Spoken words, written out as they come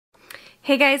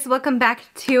Hey guys, welcome back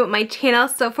to my channel.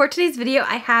 So for today's video,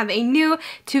 I have a new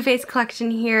Too Faced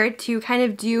collection here to kind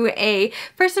of do a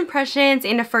first impressions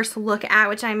and a first look at,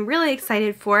 which I'm really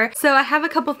excited for. So I have a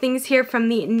couple things here from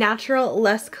the Natural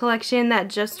Lust collection that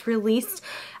just released.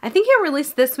 I think it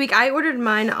released this week. I ordered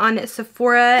mine on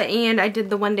Sephora and I did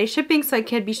the one-day shipping, so I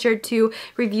could be sure to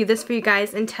review this for you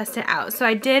guys and test it out. So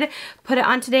I did put it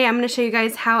on today. I'm going to show you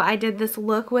guys how I did this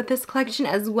look with this collection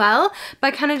as well.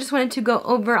 But I kind of just wanted to go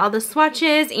over all the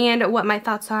swatches and what my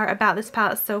thoughts are about this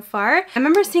palette so far. I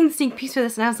remember seeing the sneak peeks for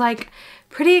this and I was like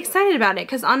pretty excited about it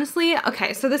because honestly,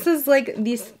 okay, so this is like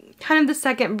these kind of the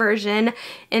second version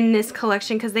in this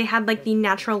collection because they had like the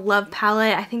Natural Love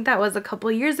palette. I think that was a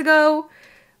couple years ago.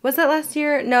 Was that last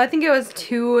year? No, I think it was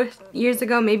 2 years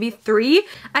ago, maybe 3.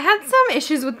 I had some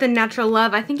issues with the Natural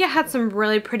Love. I think it had some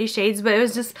really pretty shades, but it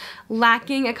was just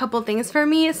lacking a couple things for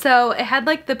me. So it had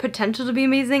like the potential to be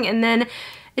amazing, and then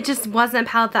it just wasn't a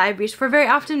palette that I reached for very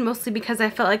often, mostly because I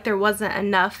felt like there wasn't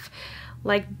enough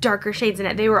like darker shades in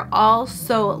it. They were all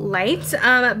so light,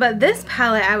 but this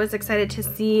palette I was excited to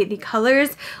see. The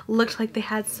colors looked like they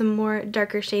had some more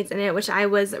darker shades in it, which I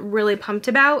was really pumped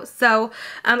about. So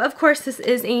of course this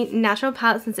is a natural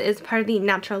palette since it is part of the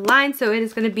natural line, so it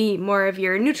is going to be more of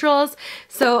your neutrals.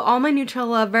 So all my neutral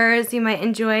lovers, you might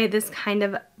enjoy this kind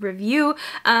of review.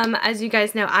 As you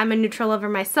guys know, I'm a neutral lover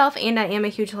myself and I am a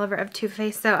huge lover of Too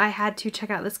Faced, so I had to check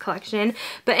out this collection.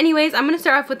 But anyways, I'm going to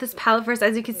start off with this palette first.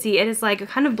 As you can see, it is like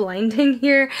kind of blinding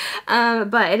here,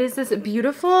 but it is this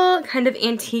beautiful kind of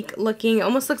antique looking,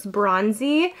 almost looks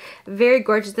bronzy, very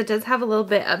gorgeous. It does have a little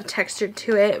bit of texture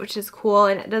to it, which is cool,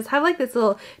 and it does have like this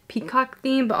little peacock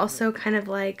theme, but also kind of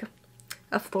like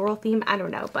a floral theme. I don't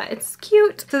know, but it's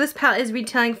cute. So this palette is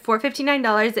retailing for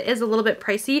 $59. It is a little bit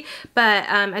pricey, but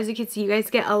as you can see, you guys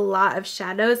get a lot of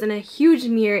shadows and a huge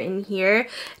mirror in here.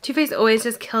 Too Faced always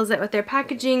just kills it with their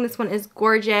packaging. This one is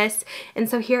gorgeous. And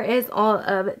so here is all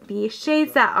of the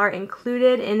shades that are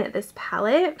included in this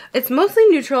palette. It's mostly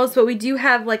neutrals, but we do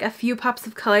have like a few pops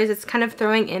of colors. It's kind of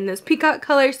throwing in those peacock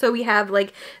colors. So we have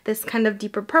like this kind of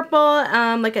deeper purple,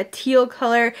 like a teal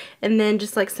color, and then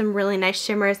just like some really nice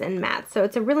shimmers and mattes. So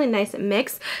it's a really nice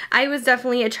mix. I was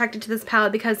definitely attracted to this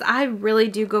palette because I really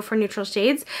do go for neutral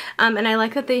shades, and I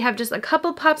like that they have just a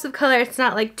couple pops of color. It's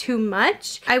not like too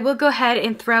much. I will go ahead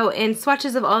and throw in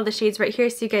swatches of all the shades right here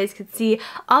so you guys can see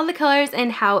all the colors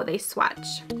and how they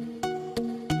swatch.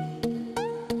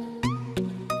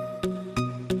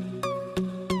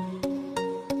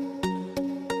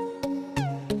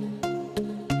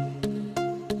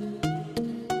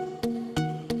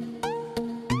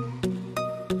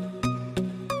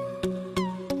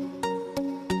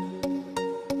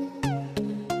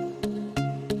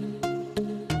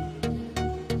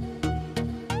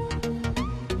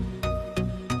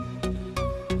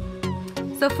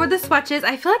 So for the swatches,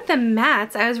 I feel like the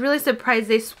mattes, I was really surprised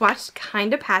they swatched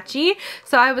kind of patchy.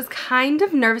 So I was kind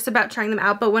of nervous about trying them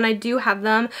out, but when I do have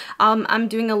them, I'm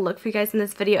doing a look for you guys in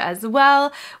this video as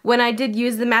well. When I did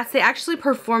use the mattes, they actually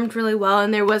performed really well,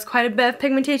 and there was quite a bit of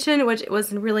pigmentation, which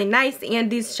was really nice, and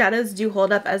these shadows do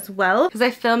hold up as well, because I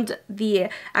filmed the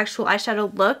actual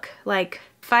eyeshadow look like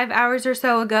 5 hours or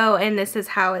so ago, and this is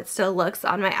how it still looks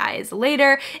on my eyes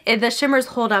later. The shimmers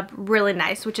hold up really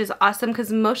nice, which is awesome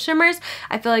because most shimmers,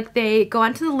 I feel like they go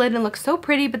onto the lid and look so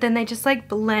pretty, but then they just like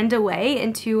blend away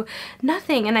into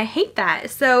nothing, and I hate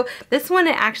that. So this one,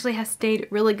 it actually has stayed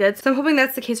really good. So I'm hoping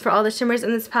that's the case for all the shimmers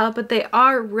in this palette, but they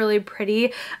are really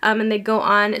pretty, and they go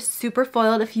on super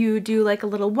foiled. If you do like a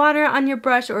little water on your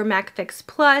brush or MAC Fix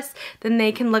Plus, then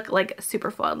they can look like super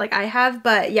foiled like I have.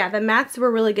 But yeah, the mattes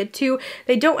were really good too.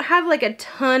 They don't have like a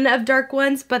ton of dark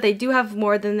ones, but they do have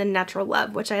more than the Natural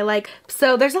Love, which I like.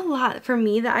 So there's a lot for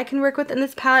me that I can work with in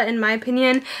this palette, in my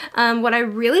opinion. What I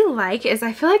really like is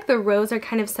I feel like the rows are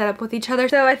kind of set up with each other,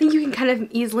 so I think you can kind of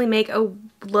easily make a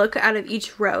look out of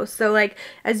each row. So like,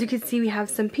 as you can see, we have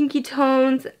some pinky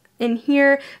tones in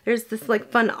here. There's this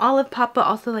like fun olive pop, but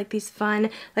also like these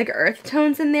fun like earth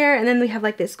tones in there, and then we have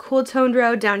like this cool toned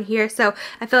row down here. So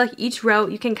I feel like each row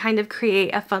you can kind of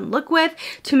create a fun look with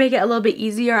to make it a little bit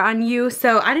easier on you.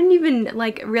 So I didn't even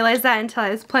like realize that until I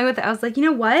was playing with it. I was like, you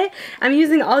know what, I'm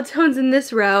using all tones in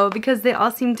this row because they all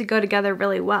seem to go together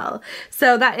really well.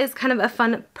 So that is kind of a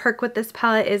fun perk with this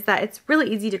palette, is that it's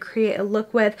really easy to create a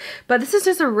look with. But this is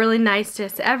just a really nice,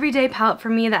 just everyday palette for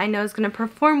me that I know is going to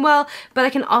perform well, but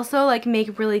I can also like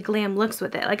make really glam looks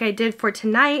with it like I did for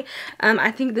tonight.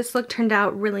 I think this look turned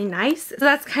out really nice. So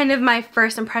that's kind of my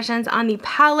first impressions on the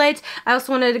palette. I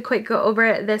also wanted to quick go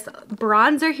over this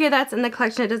bronzer here that's in the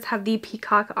collection. It does have the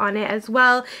peacock on it as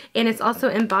well, and it's also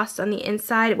embossed on the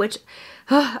inside, which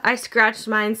I scratched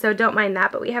mine, so don't mind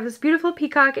that. But we have this beautiful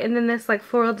peacock and then this like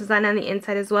floral design on the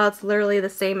inside as well. It's literally the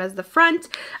same as the front.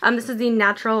 This is the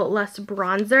Natural Lush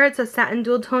Bronzer. It's a satin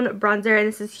dual tone bronzer, and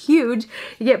this is huge.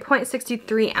 You get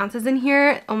 0.63 ounces in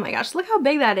here. Oh my gosh, look how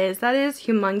big that is. That is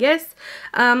humongous.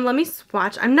 Let me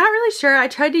swatch. I'm not really sure. I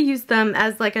tried to use them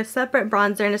as like a separate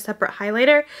bronzer and a separate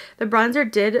highlighter. The bronzer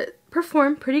did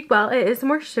perform pretty well. It is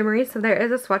more shimmery, so there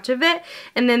is a swatch of it,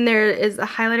 and then there is a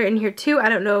highlighter in here too. I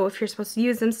don't know if you're supposed to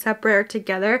use them separate or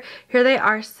together. Here they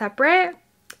are separate,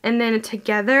 and then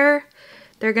together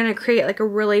they're gonna create like a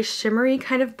really shimmery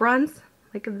kind of bronze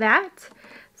like that.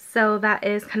 So that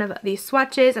is kind of the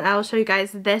swatches, and I will show you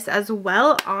guys this as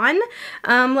well on.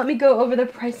 Let me go over the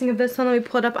pricing of this one. Let me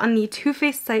pull it up on the Too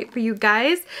Faced site for you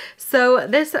guys. So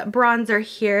this bronzer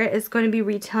here is going to be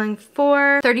retailing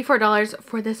for $34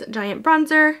 for this giant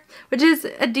bronzer, which is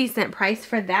a decent price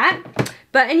for that.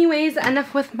 But anyways,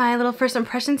 enough with my little first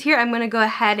impressions here. I'm going to go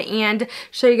ahead and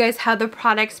show you guys how the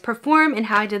products perform and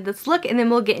how I did this look, and then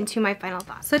we'll get into my final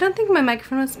thoughts. So I don't think my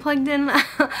microphone was plugged in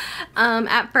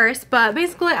at first, but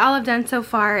basically all I've done so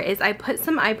far is I put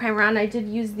some eye primer on. I did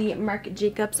use the Marc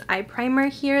Jacobs eye primer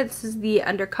here. This is the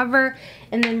undercover,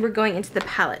 and then we're going into the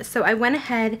palette. So I went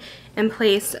ahead and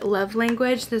placed Love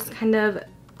Language, this kind of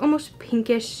almost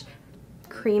pinkish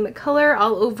cream color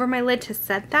all over my lid to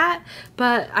set that.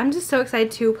 But I'm just so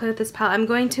excited to play with this palette. I'm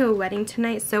going to a wedding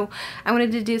tonight, so I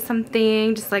wanted to do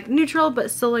something just like neutral but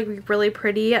still like really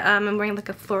pretty. I'm wearing like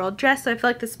a floral dress, so I feel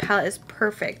like this palette is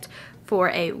perfect for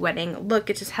a wedding look.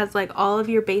 It just has like all of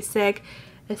your basic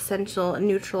essential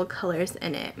neutral colors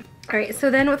in it. Alright,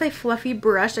 so then with a fluffy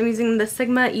brush, I'm using the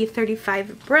Sigma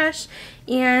E35 brush,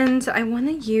 and I want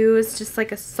to use just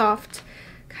like a soft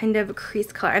kind of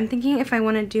crease color. I'm thinking if I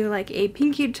want to do like a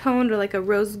pinky toned or like a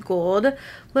rose gold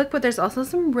look, but there's also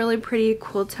some really pretty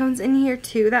cool tones in here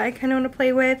too that I kind of want to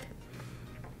play with.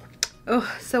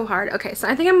 Oh, so hard. Okay, so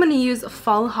I think I'm going to use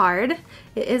Fall Hard.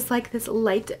 It is like this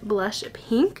light blush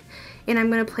pink, and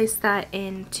I'm going to place that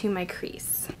into my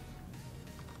crease.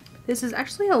 This is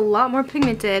actually a lot more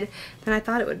pigmented than I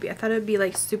thought it would be. I thought it would be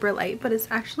like super light, but it's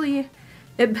actually,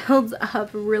 it builds up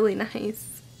really nice.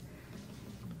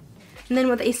 And then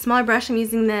with a smaller brush, I'm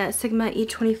using the Sigma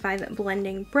E25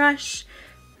 blending brush.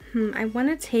 I want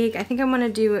to take, I think I want to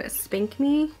do Spank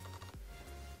Me.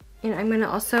 And I'm going to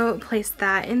also place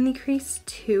that in the crease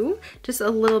too, just a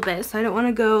little bit. So I don't want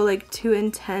to go like too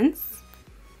intense.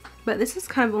 But this is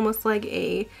kind of almost like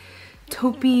a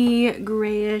taupey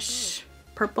grayish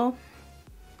purple.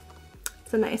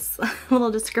 It's a nice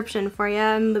little description for you.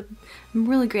 I'm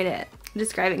really great at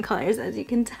describing colors, as you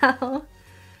can tell.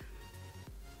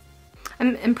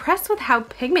 I'm impressed with how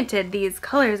pigmented these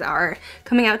colors are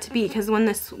coming out to be, because when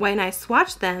I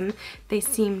swatched them, they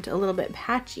seemed a little bit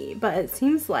patchy, but it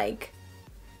seems like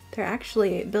they're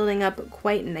actually building up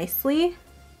quite nicely.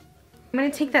 I'm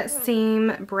going to take that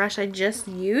same brush I just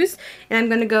used, and I'm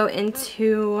going to go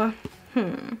into,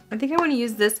 I think I want to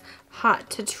use this Hot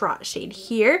to Trot shade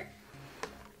here,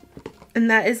 and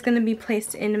that is going to be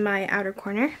placed in my outer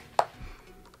corner.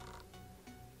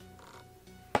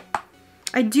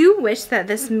 I do wish that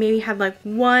this maybe had like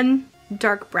one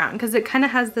dark brown, because it kind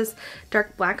of has this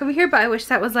dark black over here, but I wish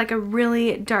that was like a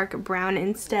really dark brown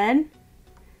instead.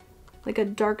 Like a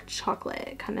dark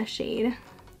chocolate kind of shade.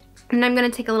 And I'm going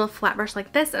to take a little flat brush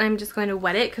like this, and I'm just going to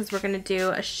wet it because we're going to do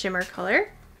a shimmer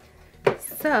color.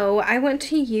 So I want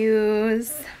to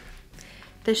use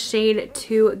the shade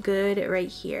Too Good right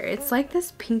here. It's like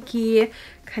this pinky,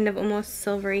 kind of almost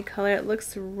silvery color. It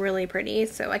looks really pretty,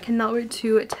 so I cannot wait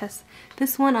to test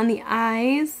this one on the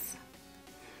eyes.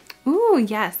 Ooh,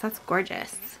 yes, that's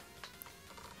gorgeous.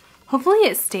 Hopefully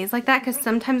it stays like that, because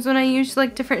sometimes when I use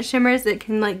like different shimmers, it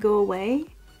can like go away.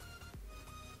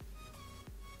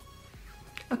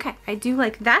 Okay, I do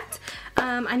like that.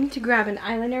 I need to grab an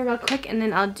eyeliner real quick, and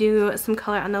then I'll do some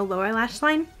color on the lower lash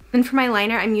line. And for my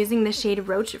liner, I'm using the shade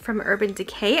Roach from Urban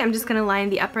Decay. I'm just going to line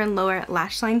the upper and lower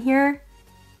lash line here.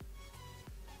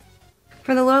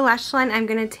 For the lower lash line, I'm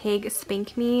going to take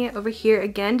Spank Me over here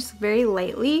again, just very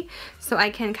lightly, so I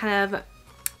can kind of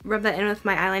rub that in with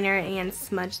my eyeliner and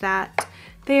smudge that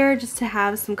there just to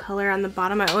have some color on the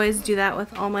bottom. I always do that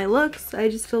with all my looks. I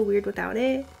just feel weird without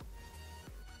it.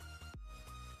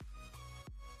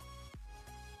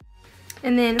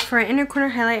 And then for an inner corner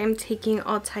highlight, I'm taking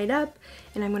All Tied Up,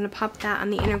 and I'm going to pop that on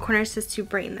the inner corners just to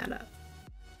brighten that up.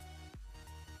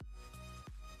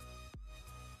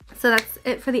 So that's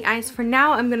it for the eyes for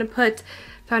now. I'm going to put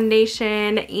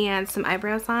foundation and some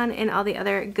eyebrows on and all the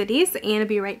other goodies, and I'll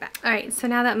be right back. Alright, so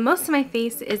now that most of my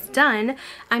face is done,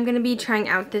 I'm going to be trying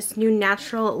out this new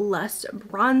Natural Lust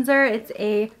bronzer. It's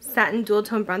a satin dual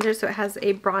tone bronzer, so it has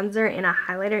a bronzer and a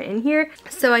highlighter in here.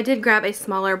 So I did grab a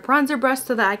smaller bronzer brush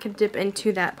so that I could dip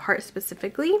into that part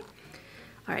specifically.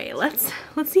 Alright, let's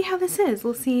see how this is.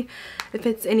 We'll see if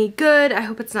it's any good. I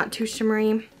hope it's not too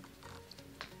shimmery.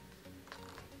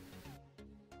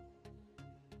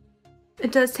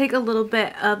 It does take a little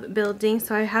bit of building,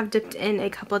 so I have dipped in a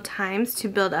couple of times to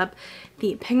build up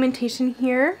the pigmentation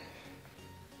here.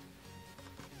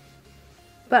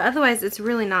 But otherwise, it's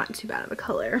really not too bad of a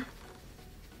color.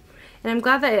 And I'm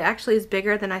glad that it actually is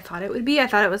bigger than I thought it would be. I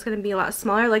thought it was going to be a lot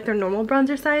smaller, like their normal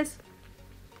bronzer size.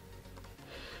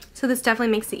 So this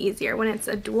definitely makes it easier when it's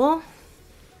a dual.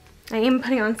 I am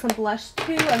putting on some blush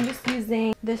too. I'm just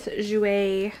using this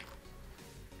Jouer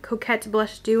Coquette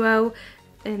Blush Duo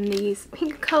in these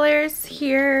pink colors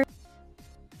here.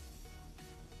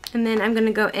 And then I'm going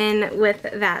to go in with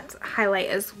that highlight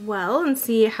as well and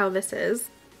see how this is.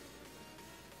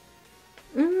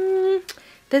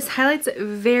 This highlight's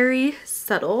very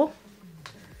subtle.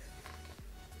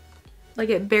 Like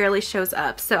it barely shows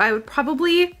up. So I would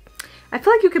probably... I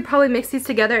feel like you could probably mix these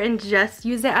together and just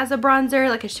use it as a bronzer,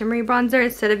 like a shimmery bronzer,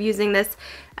 instead of using this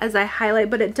as a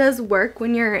highlight. But it does work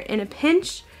when you're in a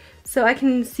pinch, so I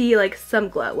can see like some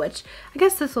glow, which I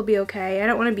guess this will be okay. I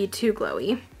don't want to be too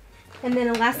glowy. And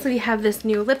then lastly, we have this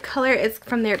new lip color. It's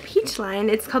from their Peach line.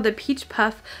 It's called the Peach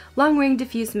Puff Long Ring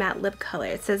Diffuse Matte Lip Color.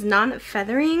 It says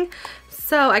non-feathering.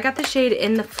 So I got the shade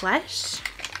In the Flesh.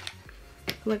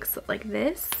 Looks like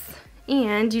this.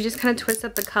 And you just kind of twist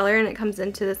up the color and it comes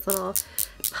into this little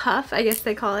puff, I guess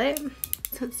they call it.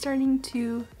 So it's starting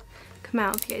to come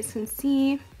out, if you guys can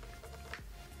see.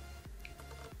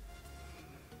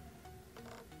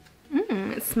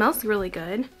 It smells really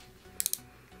good.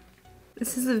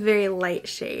 This is a very light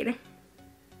shade.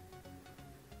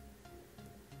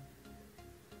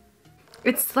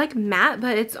 It's like matte,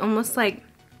 but it's almost like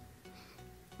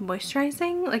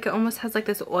moisturizing. Like it almost has like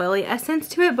this oily essence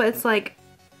to it, but it's like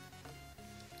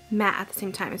matte at the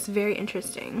same time. It's very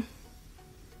interesting.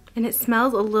 And it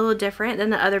smells a little different than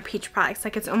the other peach products.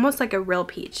 Like it's almost like a real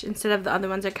peach instead of the other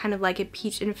ones are kind of like a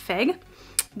peach and fig.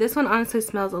 This one honestly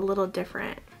smells a little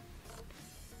different.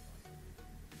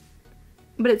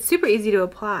 But it's super easy to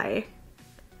apply.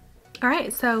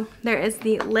 Alright, so there is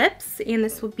the lips, and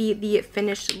this will be the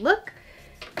finished look.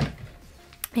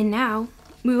 And now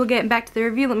we will get back to the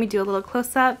review. Let me do a little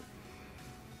close-up.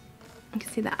 You can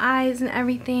see the eyes and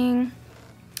everything.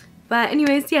 But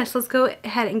anyways, yes, let's go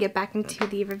ahead and get back into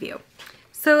the review.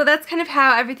 So that's kind of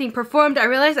how everything performed. I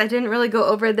realized I didn't really go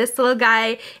over this little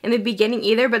guy in the beginning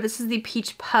either, but this is the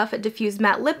Peach Puff Diffuse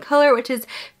Matte Lip Color, which is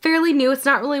fairly new. It's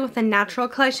not really with the Natural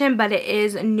collection, but it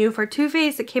is new for Too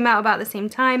Faced. It came out about the same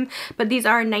time, but these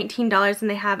are $19 and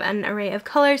they have an array of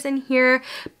colors in here.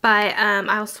 But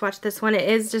I'll swatch this one. It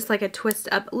is just like a twist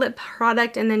up lip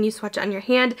product, and then you swatch it on your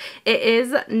hand. It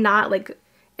is not like...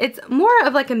 It's more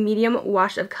of like a medium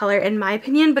wash of color in my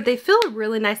opinion, but they feel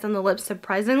really nice on the lips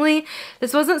surprisingly.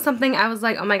 This wasn't something I was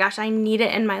like, oh my gosh, I need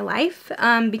it in my life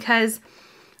because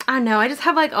I don't know, I just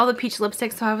have like all the peach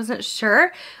lipsticks, so I wasn't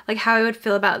sure like how I would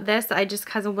feel about this. I just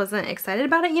kind of wasn't excited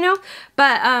about it, you know.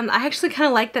 But I actually kind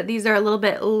of like that these are a little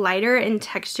bit lighter in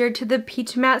texture to the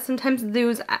peach matte. Sometimes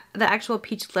the actual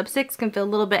peach lipsticks can feel a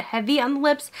little bit heavy on the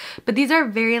lips, but these are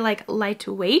very like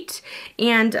lightweight,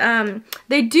 and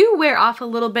they do wear off a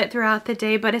little bit throughout the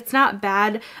day, but it's not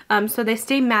bad. So they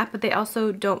stay matte, but they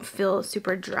also don't feel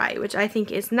super dry, which I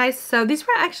think is nice. So these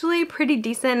were actually pretty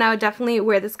decent. I would definitely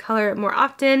wear this color more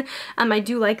often. I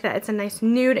do like that it's a nice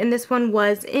nude, and this one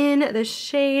was in the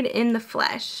shade In the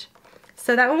Flesh.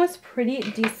 So that one was pretty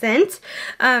decent.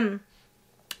 I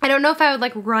don't know if I would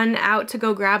like run out to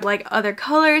go grab like other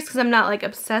colors because I'm not like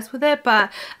obsessed with it, but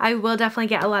I will definitely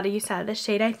get a lot of use out of this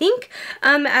shade, I think.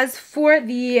 As for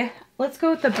the, let's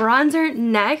go with the bronzer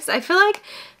next. I feel like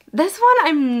this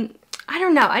one I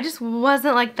don't know, I just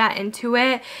wasn't like that into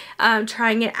it.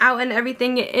 Trying it out and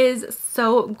everything, it is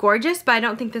so gorgeous, but I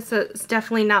don't think this is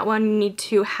definitely not one you need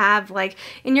to have like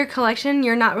in your collection.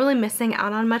 You're not really missing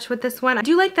out on much with this one. I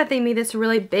do like that they made this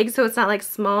really big, so it's not like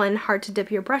small and hard to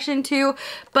dip your brush into,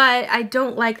 but I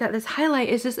don't like that this highlight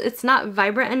is just, it's not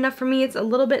vibrant enough for me. It's a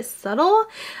little bit subtle,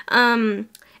 and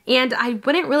I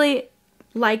wouldn't really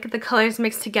like the colors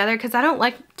mixed together because I don't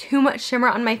like too much shimmer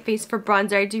on my face for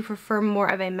bronzer. I do prefer more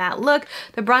of a matte look.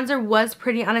 The bronzer was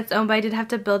pretty on its own, but I did have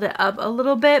to build it up a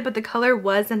little bit, but the color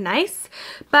was nice.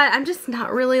 But I'm just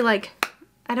not really like,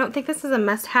 I don't think this is a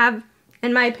must-have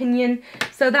in my opinion.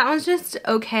 So that one's just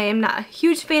okay. I'm not a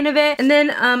huge fan of it. And then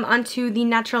onto the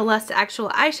Natural Lust actual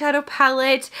eyeshadow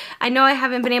palette. I know I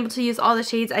haven't been able to use all the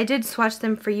shades. I did swatch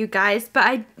them for you guys,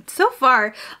 but so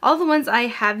far, all the ones I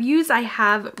have used, I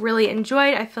have really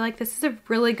enjoyed. I feel like this is a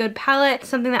really good palette,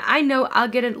 something that I know I'll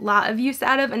get a lot of use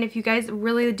out of. And if you guys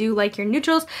really do like your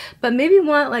neutrals, but maybe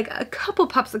want like a couple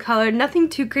pops of color, nothing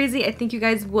too crazy, I think you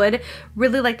guys would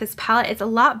really like this palette. It's a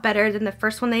lot better than the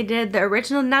first one they did. The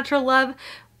original Natural Love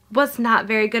was not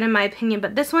very good in my opinion,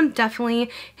 but this one definitely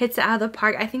hits it out of the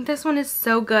park. I think this one is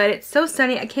so good. It's so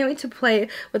stunning. I can't wait to play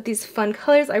with these fun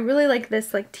colors. I really like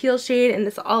this like teal shade and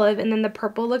this olive, and then the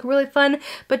purple look really fun,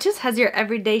 but just has your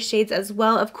everyday shades as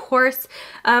well. Of course,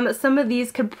 some of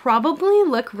these could probably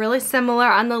look really similar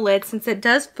on the lid since it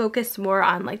does focus more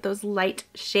on like those light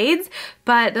shades,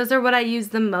 but those are what I use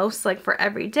the most like for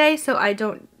every day, so I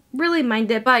don't really mind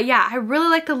it. But yeah, I really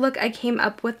like the look I came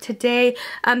up with today.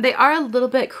 They are a little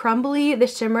bit crumbly, the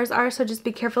shimmers are, so just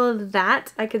be careful of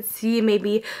that. I could see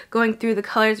maybe going through the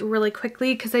colors really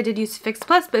quickly because I did use Fix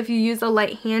Plus, but if you use a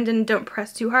light hand and don't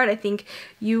press too hard, I think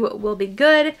you will be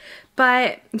good.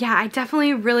 But yeah, I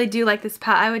definitely really do like this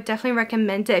palette. I would definitely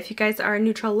recommend it if you guys are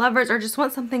neutral lovers or just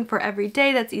want something for every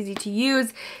day that's easy to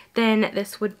use, then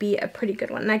this would be a pretty good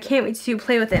one. And I can't wait to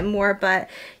play with it more, but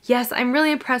yes, I'm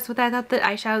really impressed with that. I thought the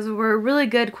eyeshadows were really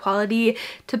good quality,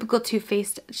 typical Too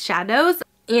Faced shadows.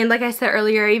 And like I said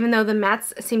earlier, even though the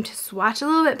mattes seem to swatch a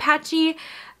little bit patchy,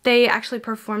 they actually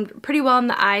performed pretty well in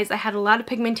the eyes. I had a lot of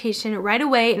pigmentation right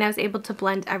away and I was able to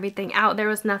blend everything out. There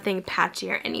was nothing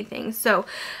patchy or anything. So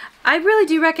I really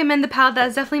do recommend the palette. That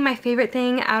is definitely my favorite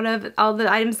thing out of all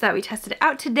the items that we tested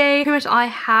out today. Pretty much all I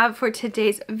have for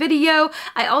today's video.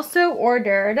 I also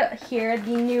ordered here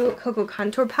the new Cocoa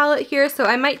Contour palette here, so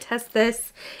I might test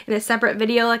this in a separate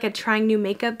video, like a trying new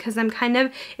makeup, because I'm kind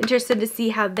of interested to see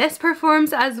how this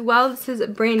performs as well. This is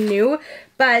brand new.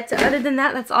 But other than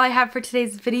that, that's all I have for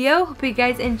today's video. Hope you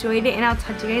guys enjoyed it, and I'll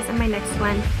talk to you guys in my next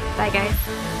one. Bye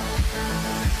guys.